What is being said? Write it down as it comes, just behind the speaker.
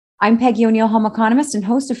I'm Peggy O'Neill, home economist and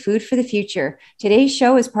host of Food for the Future. Today's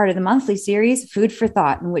show is part of the monthly series Food for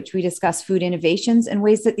Thought, in which we discuss food innovations and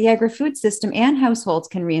ways that the agri-food system and households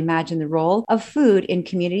can reimagine the role of food in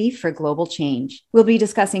community for global change. We'll be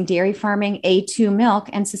discussing dairy farming, A2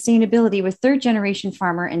 milk, and sustainability with third-generation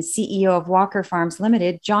farmer and CEO of Walker Farms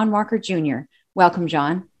Limited, John Walker Jr. Welcome,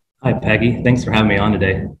 John. Hi, Peggy. Thanks for having me on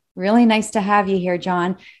today. Really nice to have you here,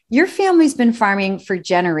 John. Your family's been farming for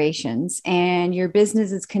generations and your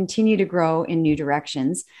businesses continue to grow in new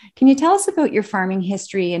directions. Can you tell us about your farming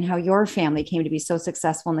history and how your family came to be so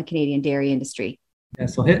successful in the Canadian dairy industry? Yeah,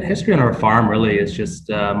 so history on our farm really is just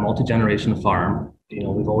a multi-generation farm.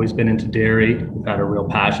 We've always been into dairy. We've had a real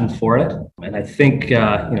passion for it, and I think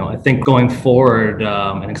going forward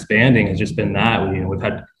and expanding has just been that.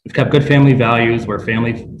 We've kept good family values. We're a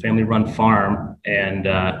family-run farm, and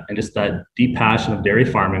just that deep passion of dairy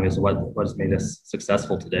farming is what has made us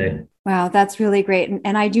successful today. Wow, that's really great.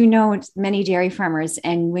 And I do know many dairy farmers.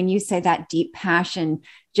 And when you say that deep passion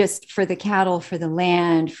just for the cattle, for the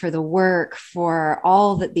land, for the work, for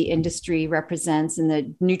all that the industry represents and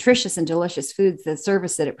the nutritious and delicious foods, the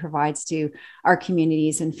service that it provides to our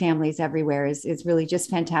communities and families everywhere is really just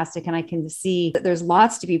fantastic. And I can see that there's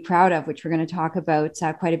lots to be proud of, which we're going to talk about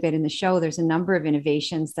quite a bit in the show. There's a number of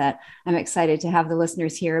innovations that I'm excited to have the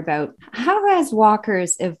listeners hear about. How has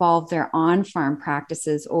Walker's evolved their on-farm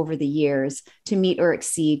practices over the years to meet or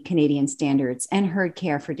exceed Canadian standards and herd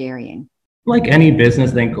care for dairying? Like any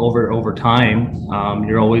business, I think over time,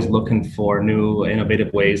 you're always looking for new,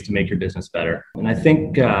 innovative ways to make your business better. And I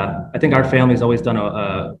think our family's always done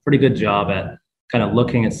a pretty good job at kind of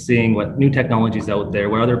looking at seeing what new technologies out there,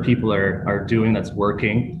 what other people are doing that's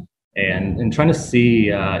working, and trying to see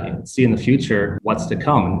in the future what's to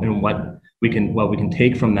come and what we can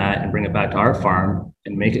take from that and bring it back to our farm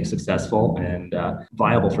and make it successful and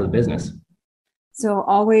viable for the business. So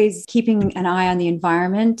always keeping an eye on the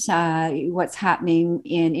environment, what's happening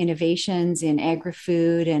in innovations in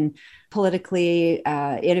agri-food and politically,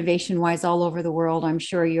 innovation-wise all over the world. I'm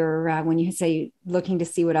sure you're, when you say looking to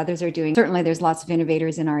see what others are doing, certainly there's lots of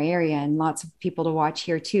innovators in our area and lots of people to watch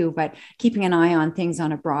here too, but keeping an eye on things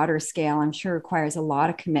on a broader scale, I'm sure requires a lot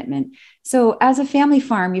of commitment. So as a family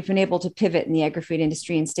farm, you've been able to pivot in the agri-food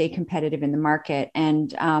industry and stay competitive in the market.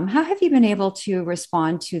 And how have you been able to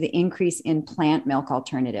respond to the increase in plant milk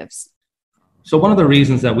alternatives? So one of the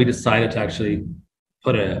reasons that we decided to actually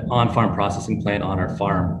put an on-farm processing plant on our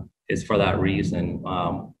farm is for that reason.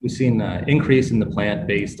 We've seen an increase in the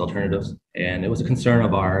plant-based alternatives, and it was a concern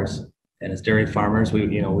of ours. And as dairy farmers,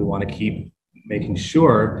 we want to keep making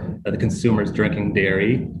sure that the consumer is drinking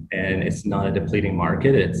dairy, and it's not a depleting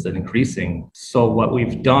market; it's an increasing. So what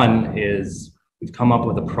we've done is we've come up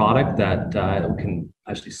with a product that can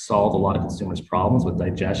actually solve a lot of consumers' problems with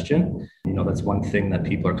digestion. That's one thing that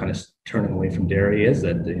people are kind of turning away from dairy, is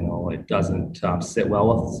that it doesn't sit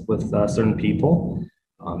well with certain people.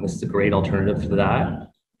 This is a great alternative to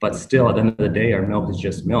that, but still, at the end of the day, our milk is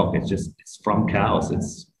just milk. It's from cows.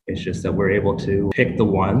 It's just that we're able to pick the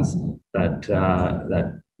ones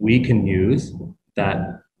that we can use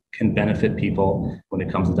that can benefit people when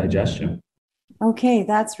it comes to digestion. Okay,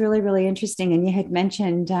 that's really, really interesting. And you had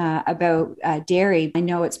mentioned about dairy. I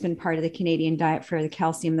know it's been part of the Canadian diet for the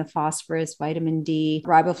calcium, the phosphorus, vitamin D,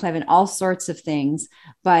 riboflavin, all sorts of things,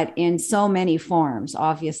 but in so many forms.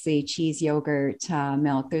 Obviously, cheese, yogurt,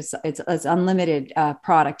 milk. It's unlimited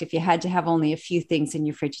product. If you had to have only a few things in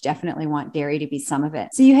your fridge, you definitely want dairy to be some of it.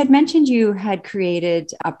 So you had mentioned you had created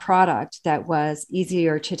a product that was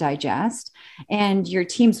easier to digest, and your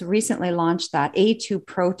teams recently launched that A2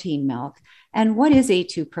 protein milk. And what is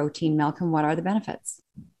A2 protein milk and what are the benefits?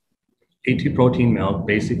 A2 protein milk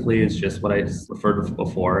basically is just what I referred to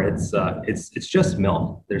before. It's just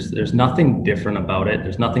milk. There's nothing different about it.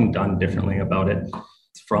 There's nothing done differently about it.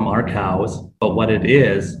 It's from our cows. But what it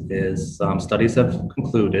is studies have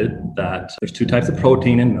concluded that there's two types of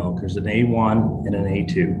protein in milk. There's an A1 and an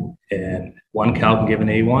A2. And one cow can give an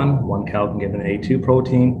A1, one cow can give an A2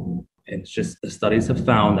 protein. It's just the studies have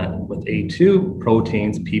found that with A2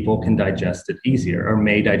 proteins, people can digest it easier or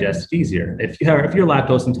may digest it easier. If you're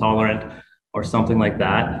lactose intolerant or something like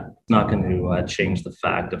that, it's not going to change the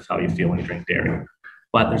fact of how you feel when you drink dairy.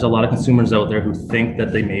 But there's a lot of consumers out there who think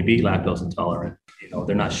that they may be lactose intolerant.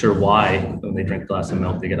 They're not sure why when they drink a glass of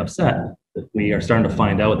milk they get upset. But we are starting to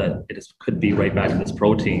find out that could be right back to this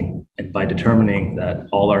protein. And by determining that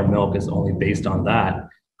all our milk is only based on that,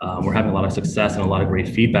 we're having a lot of success and a lot of great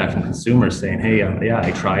feedback from consumers saying, "Hey, yeah, I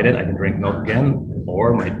tried it. I can drink milk again."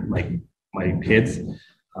 Or my kids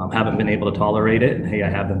haven't been able to tolerate it, and hey, I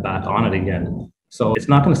have them back on it again. So it's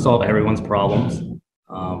not going to solve everyone's problems.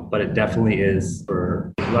 But it definitely is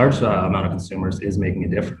for a large amount of consumers is making a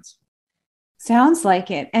difference. Sounds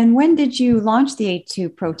like it. And when did you launch the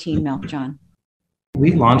A2 protein milk, John?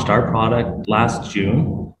 We launched our product last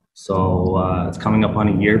June, so it's coming up on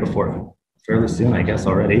a year before, fairly soon, I guess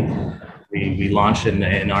already. We launched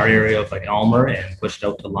in our area of like Elmer and pushed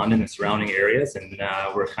out to London and surrounding areas, and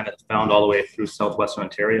we're kind of found all the way through southwestern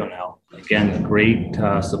Ontario now. Again, great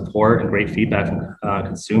support and great feedback from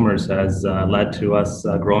consumers has led to us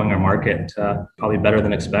growing our market probably better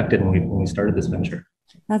than expected when we started this venture.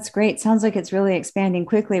 That's great. Sounds like it's really expanding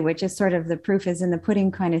quickly, which is sort of the proof is in the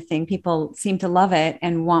pudding kind of thing. People seem to love it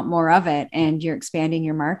and want more of it, and you're expanding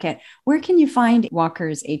your market. Where can you find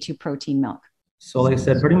Walker's A2 protein milk? So, like I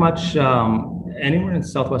said, pretty much anywhere in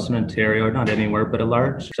southwestern Ontario, or not anywhere, but a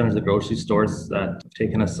large percentage of the grocery stores that have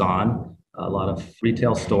taken us on, a lot of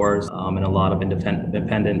retail stores, and a lot of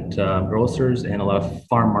independent grocers, and a lot of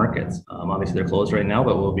farm markets. Obviously, they're closed right now,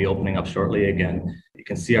 but we'll be opening up shortly again. You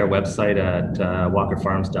can see our website at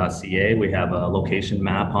walkerfarms.ca. We have a location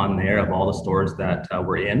map on there of all the stores that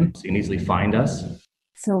we're in, so you can easily find us.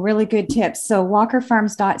 So really good tips. So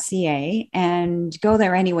walkerfarms.ca, and go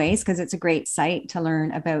there anyways, because it's a great site to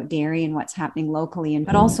learn about dairy and what's happening locally, and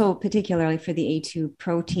but also particularly for the A2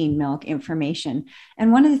 protein milk information.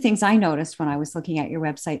 And one of the things I noticed when I was looking at your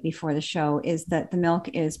website before the show is that the milk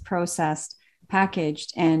is processed,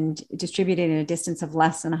 packaged, and distributed in a distance of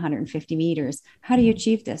less than 150 meters. How do you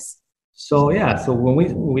achieve this? So yeah, so when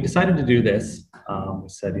we decided to do this, we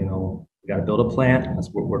said, we got to build a plant.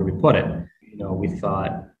 Where do we put it? We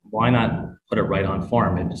thought, why not put it right on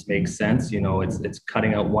farm? It just makes sense. It's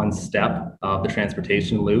cutting out one step of the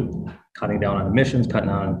transportation loop, cutting down on emissions, cutting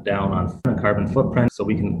down on carbon footprint. So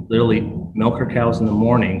we can literally milk our cows in the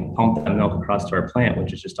morning, pump that milk across to our plant,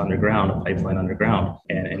 which is just underground, a pipeline underground,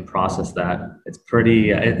 and process that. It's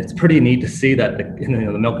pretty neat to see that the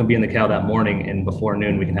milk can be in the cow that morning, and before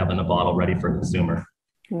noon we can have it in a bottle ready for a consumer.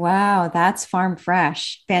 Wow, that's farm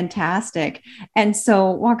fresh. Fantastic. And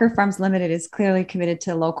so Walker Farms Limited is clearly committed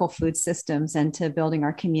to local food systems and to building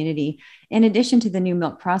our community. In addition to the new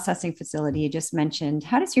milk processing facility you just mentioned,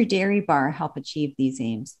 how does your dairy bar help achieve these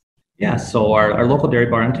aims? Yeah, so our local dairy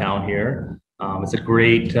bar in town here, it's a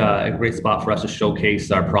great spot for us to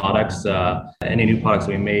showcase our products, any new products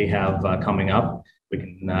we may have coming up. We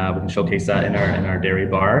can showcase that in our dairy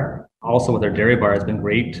bar. Also, with our dairy bar, it's been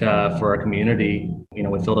great for our community.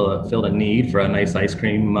 We filled a need for a nice ice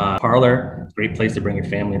cream parlor. It's a great place to bring your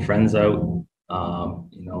family and friends out.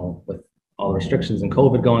 With all the restrictions and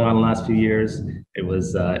COVID going on the last few years,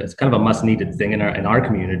 it's kind of a must-needed thing in our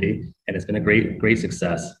community, and it's been a great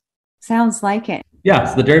success. Sounds like it. Yeah,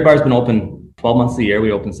 so the dairy bar has been open 12 months a year.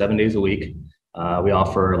 We open 7 days a week. We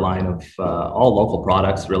offer a line of all local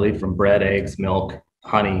products, really, from bread, eggs, milk,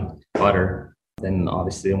 honey, butter. Then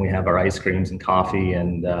obviously we have our ice creams and coffee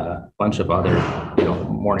and a bunch of other,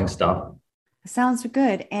 morning stuff. Sounds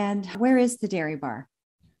good. And where is the dairy bar?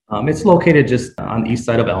 It's located just on the east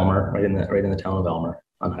side of Elmer, right in the town of Elmer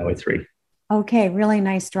on Highway 3. Okay, really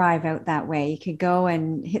nice drive out that way. You could go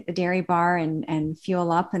and hit the dairy bar and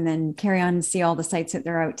fuel up, and then carry on and see all the sites that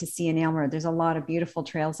they're out to see in Aylmer. There's a lot of beautiful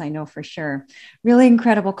trails, I know for sure. Really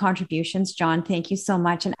incredible contributions, John. Thank you so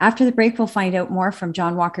much. And after the break, we'll find out more from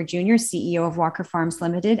John Walker Jr., CEO of Walker Farms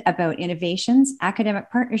Limited, about innovations,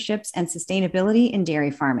 academic partnerships, and sustainability in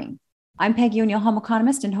dairy farming. I'm Peggy O'Neill, home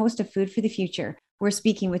economist and host of Food for the Future. We're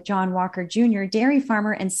speaking with John Walker Jr., dairy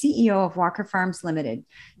farmer and CEO of Walker Farms Limited.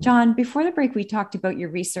 John, before the break, we talked about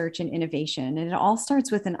your research and innovation, and it all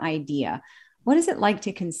starts with an idea. What is it like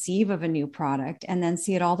to conceive of a new product and then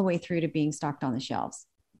see it all the way through to being stocked on the shelves?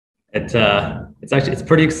 It's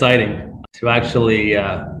pretty exciting to actually,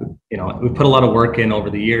 we put a lot of work in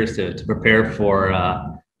over the years to prepare for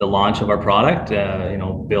the launch of our product,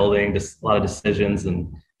 building just a lot of decisions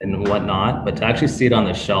and whatnot, but to actually see it on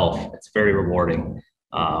the shelf, it's very rewarding.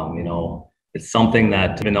 It's something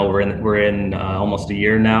that, even though we're in almost a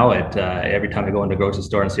year now, every time I go into a grocery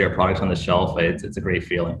store and see our products on the shelf, it's a great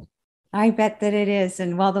feeling. I bet that it is.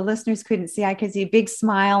 And while the listeners couldn't see, I could see a big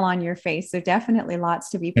smile on your face. So definitely lots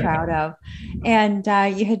to be proud of. And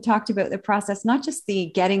you had talked about the process, not just the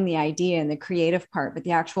getting the idea and the creative part, but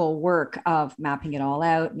the actual work of mapping it all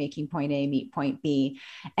out, making point A meet point B.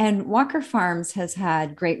 And Walker Farms has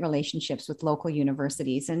had great relationships with local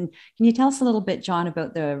universities. And can you tell us a little bit, John,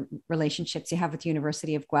 about the relationships you have with the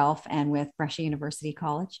University of Guelph and with Brescia University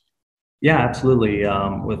College? Yeah, absolutely.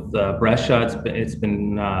 With Brescia, it's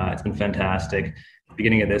been fantastic. At the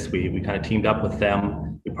beginning of this, we kind of teamed up with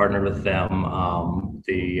them. We partnered with them.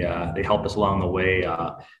 They helped us along the way.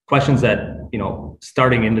 Questions that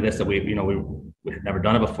starting into this that we we had never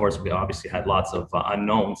done it before, so we obviously had lots of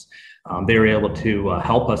unknowns. They were able to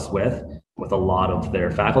help us with a lot of their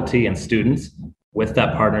faculty and students. With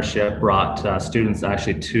that partnership, brought students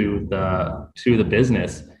actually to the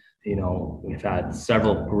business. We've had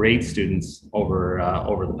several great students over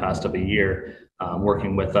the past of a year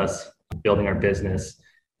working with us, building our business,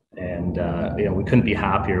 and we couldn't be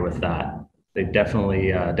happier with that. They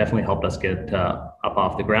definitely helped us get up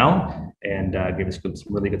off the ground and give us some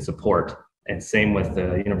really good support. And same with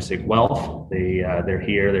the University of Guelph. They're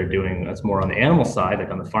here. They're doing it's more on the animal side, like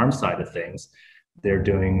on the farm side of things. They're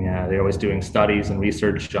always doing studies and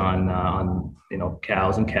research on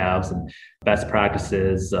cows and calves and best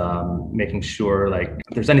practices, making sure like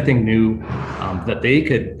if there's anything new that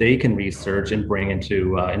they can research and bring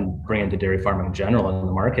into dairy farming in general and in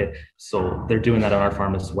the market. So they're doing that on our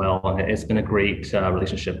farm as well, and it's been a great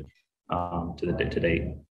relationship to date.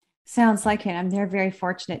 Sounds like it. They're very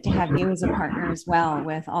fortunate to have you as a partner as well,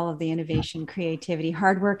 with all of the innovation, creativity,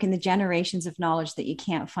 hard work, and the generations of knowledge that you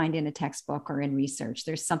can't find in a textbook or in research.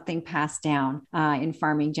 There's something passed down in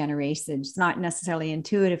farming generations. It's not necessarily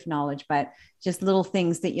intuitive knowledge, but just little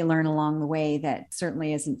things that you learn along the way that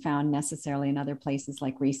certainly isn't found necessarily in other places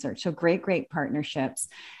like research. So great partnerships.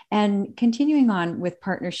 And continuing on with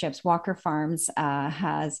partnerships, Walker Farms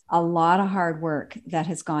has a lot of hard work that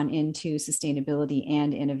has gone into sustainability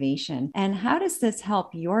and innovation. And how does this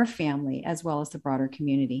help your family as well as the broader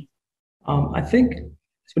community? I think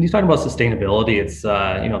when you're talking about sustainability, it's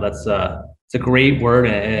it's a great word,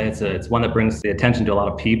 and it's one that brings the attention to a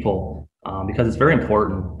lot of people because it's very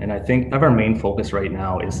important. And I think our main focus right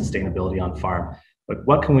now is sustainability on farm. But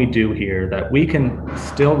what can we do here that we can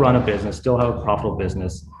still run a business, still have a profitable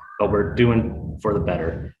business, but we're doing for the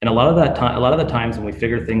better? And a lot of the times when we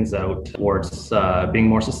figure things out towards being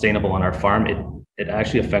more sustainable on our farm, it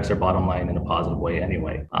actually affects our bottom line in a positive way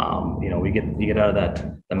anyway. You get out of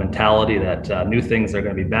the mentality that new things are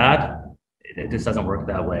going to be bad. It just doesn't work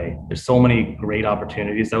that way. There's so many great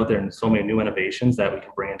opportunities out there and so many new innovations that we can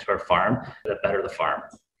bring into our farm that better the farm.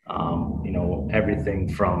 Everything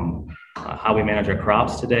from how we manage our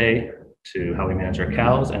crops today to how we manage our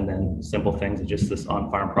cows, and then simple things of just this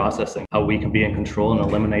on-farm processing, how we can be in control and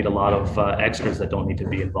eliminate a lot of extras that don't need to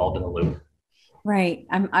be involved in the loop. Right.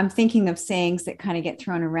 I'm thinking of sayings that kind of get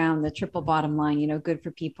thrown around, the triple bottom line, good for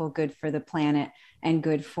people, good for the planet, and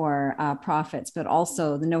good for profits, but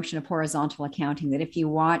also the notion of horizontal accounting, that if you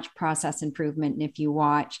watch process improvement and if you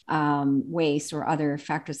watch waste or other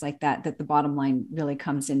factors like that, that the bottom line really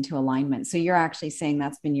comes into alignment. So you're actually saying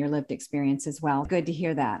that's been your lived experience as well. Good to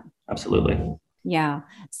hear that. Absolutely. Yeah.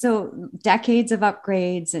 So decades of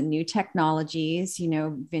upgrades and new technologies,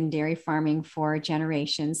 been dairy farming for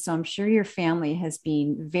generations. So I'm sure your family has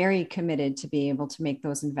been very committed to be able to make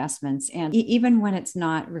those investments. And even when it's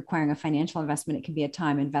not requiring a financial investment, it can be a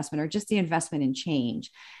time investment or just the investment in change.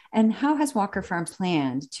 And how has Walker Farms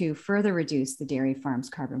planned to further reduce the dairy farm's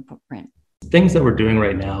carbon footprint? Things that we're doing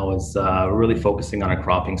right now is really focusing on our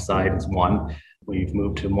cropping side is one. We've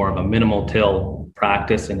moved to more of a minimal till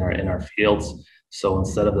practice in our fields. So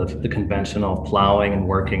instead of the conventional plowing and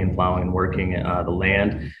working the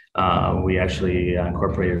land, we actually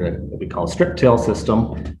incorporated what we call a strip till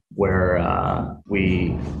system, where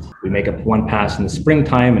we make up one pass in the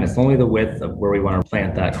springtime, and it's only the width of where we want to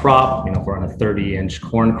plant that crop. If we're on a 30-inch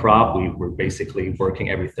corn crop, we're basically working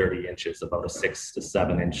every 30 inches, about a 6 to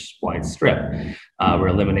 7 inch wide strip. We're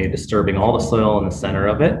eliminating disturbing all the soil in the center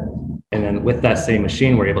of it. And then with that same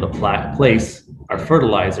machine, we're able to place our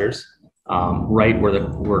fertilizers right where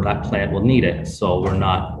that plant will need it. So we're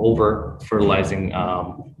not over fertilizing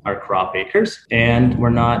our crop acres, and we're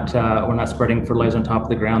not spreading fertilizer on top of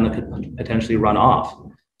the ground that could potentially run off.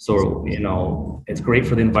 So it's great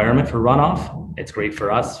for the environment for runoff. It's great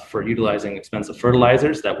for us for utilizing expensive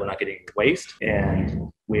fertilizers that we're not getting waste.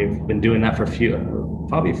 And we've been doing that for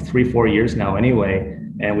probably 3-4 years now anyway.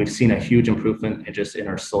 And we've seen a huge improvement in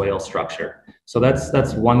our soil structure. So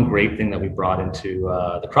that's one great thing that we brought into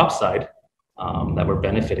the crop side that we're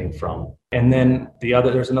benefiting from. And then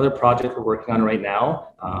there's another project we're working on right now.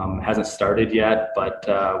 Hasn't started yet, but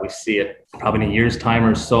we see it probably in a year's time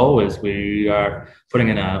or so, as we are putting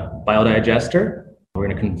in a biodigester. We're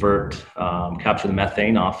going to convert, capture the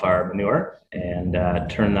methane off our manure and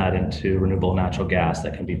turn that into renewable natural gas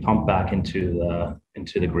that can be pumped back into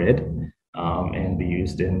the grid. And be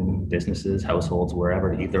used in businesses, households,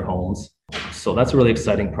 wherever, to heat their homes. So that's a really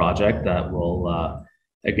exciting project that will,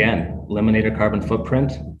 again, eliminate our carbon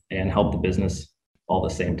footprint and help the business all at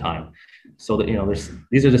the same time. So that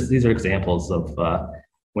these are examples of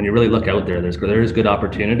when you really look out there, there's good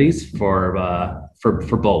opportunities for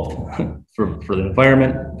both, for the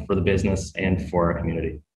environment, for the business, and for our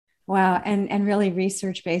community. Wow. And really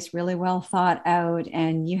research based, really well thought out.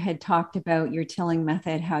 And you had talked about your tilling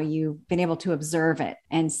method, how you've been able to observe it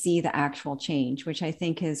and see the actual change, which I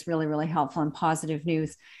think is really, really helpful and positive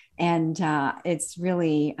news. And it's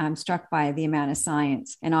really, I'm struck by the amount of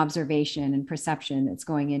science and observation and perception that's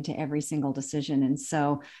going into every single decision. And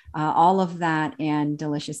so all of that and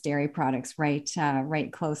delicious dairy products right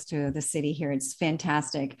close to the city here. It's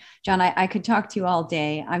fantastic. John, I could talk to you all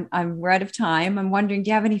day. We're out of time. I'm wondering,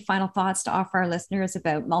 do you have any final thoughts to offer our listeners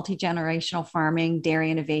about multi-generational farming,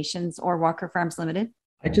 dairy innovations, or Walker Farms Limited?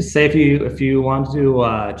 I just say if you want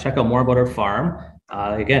to check out more about our farm,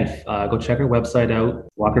 go check our website out,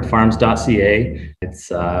 walkerfarms.ca.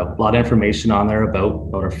 It's a lot of information on there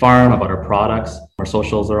about our farm, about our products. Our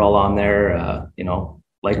socials are all on there.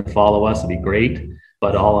 Like and follow us, it'd be great.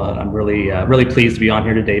 But I'm really pleased to be on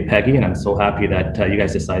here today, Peggy, and I'm so happy that you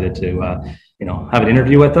guys decided to have an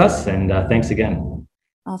interview with us. And thanks again.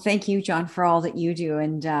 Well, thank you, John, for all that you do.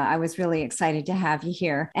 And I was really excited to have you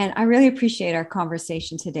here. And I really appreciate our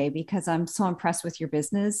conversation today because I'm so impressed with your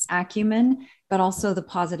business acumen, but also the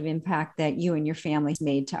positive impact that you and your family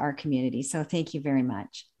made to our community. So thank you very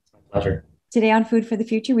much. My pleasure. Today on Food for the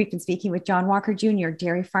Future, we've been speaking with John Walker Jr.,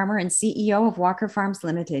 dairy farmer and CEO of Walker Farms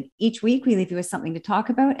Limited. Each week, we leave you with something to talk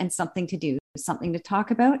about and something to do. Something to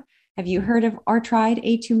talk about. Have you heard of or tried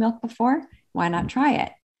A2 milk before? Why not try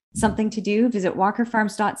it? Something to do, visit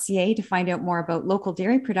walkerfarms.ca to find out more about local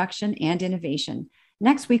dairy production and innovation.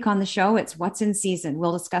 Next week on the show, it's What's in Season.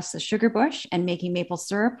 We'll discuss the sugar bush and making maple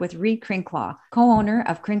syrup with Reed Crinclaw, co-owner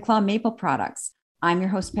of Crinclaw Maple Products. I'm your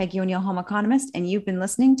host, Peggy O'Neill, home economist, and you've been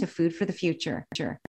listening to Food for the Future.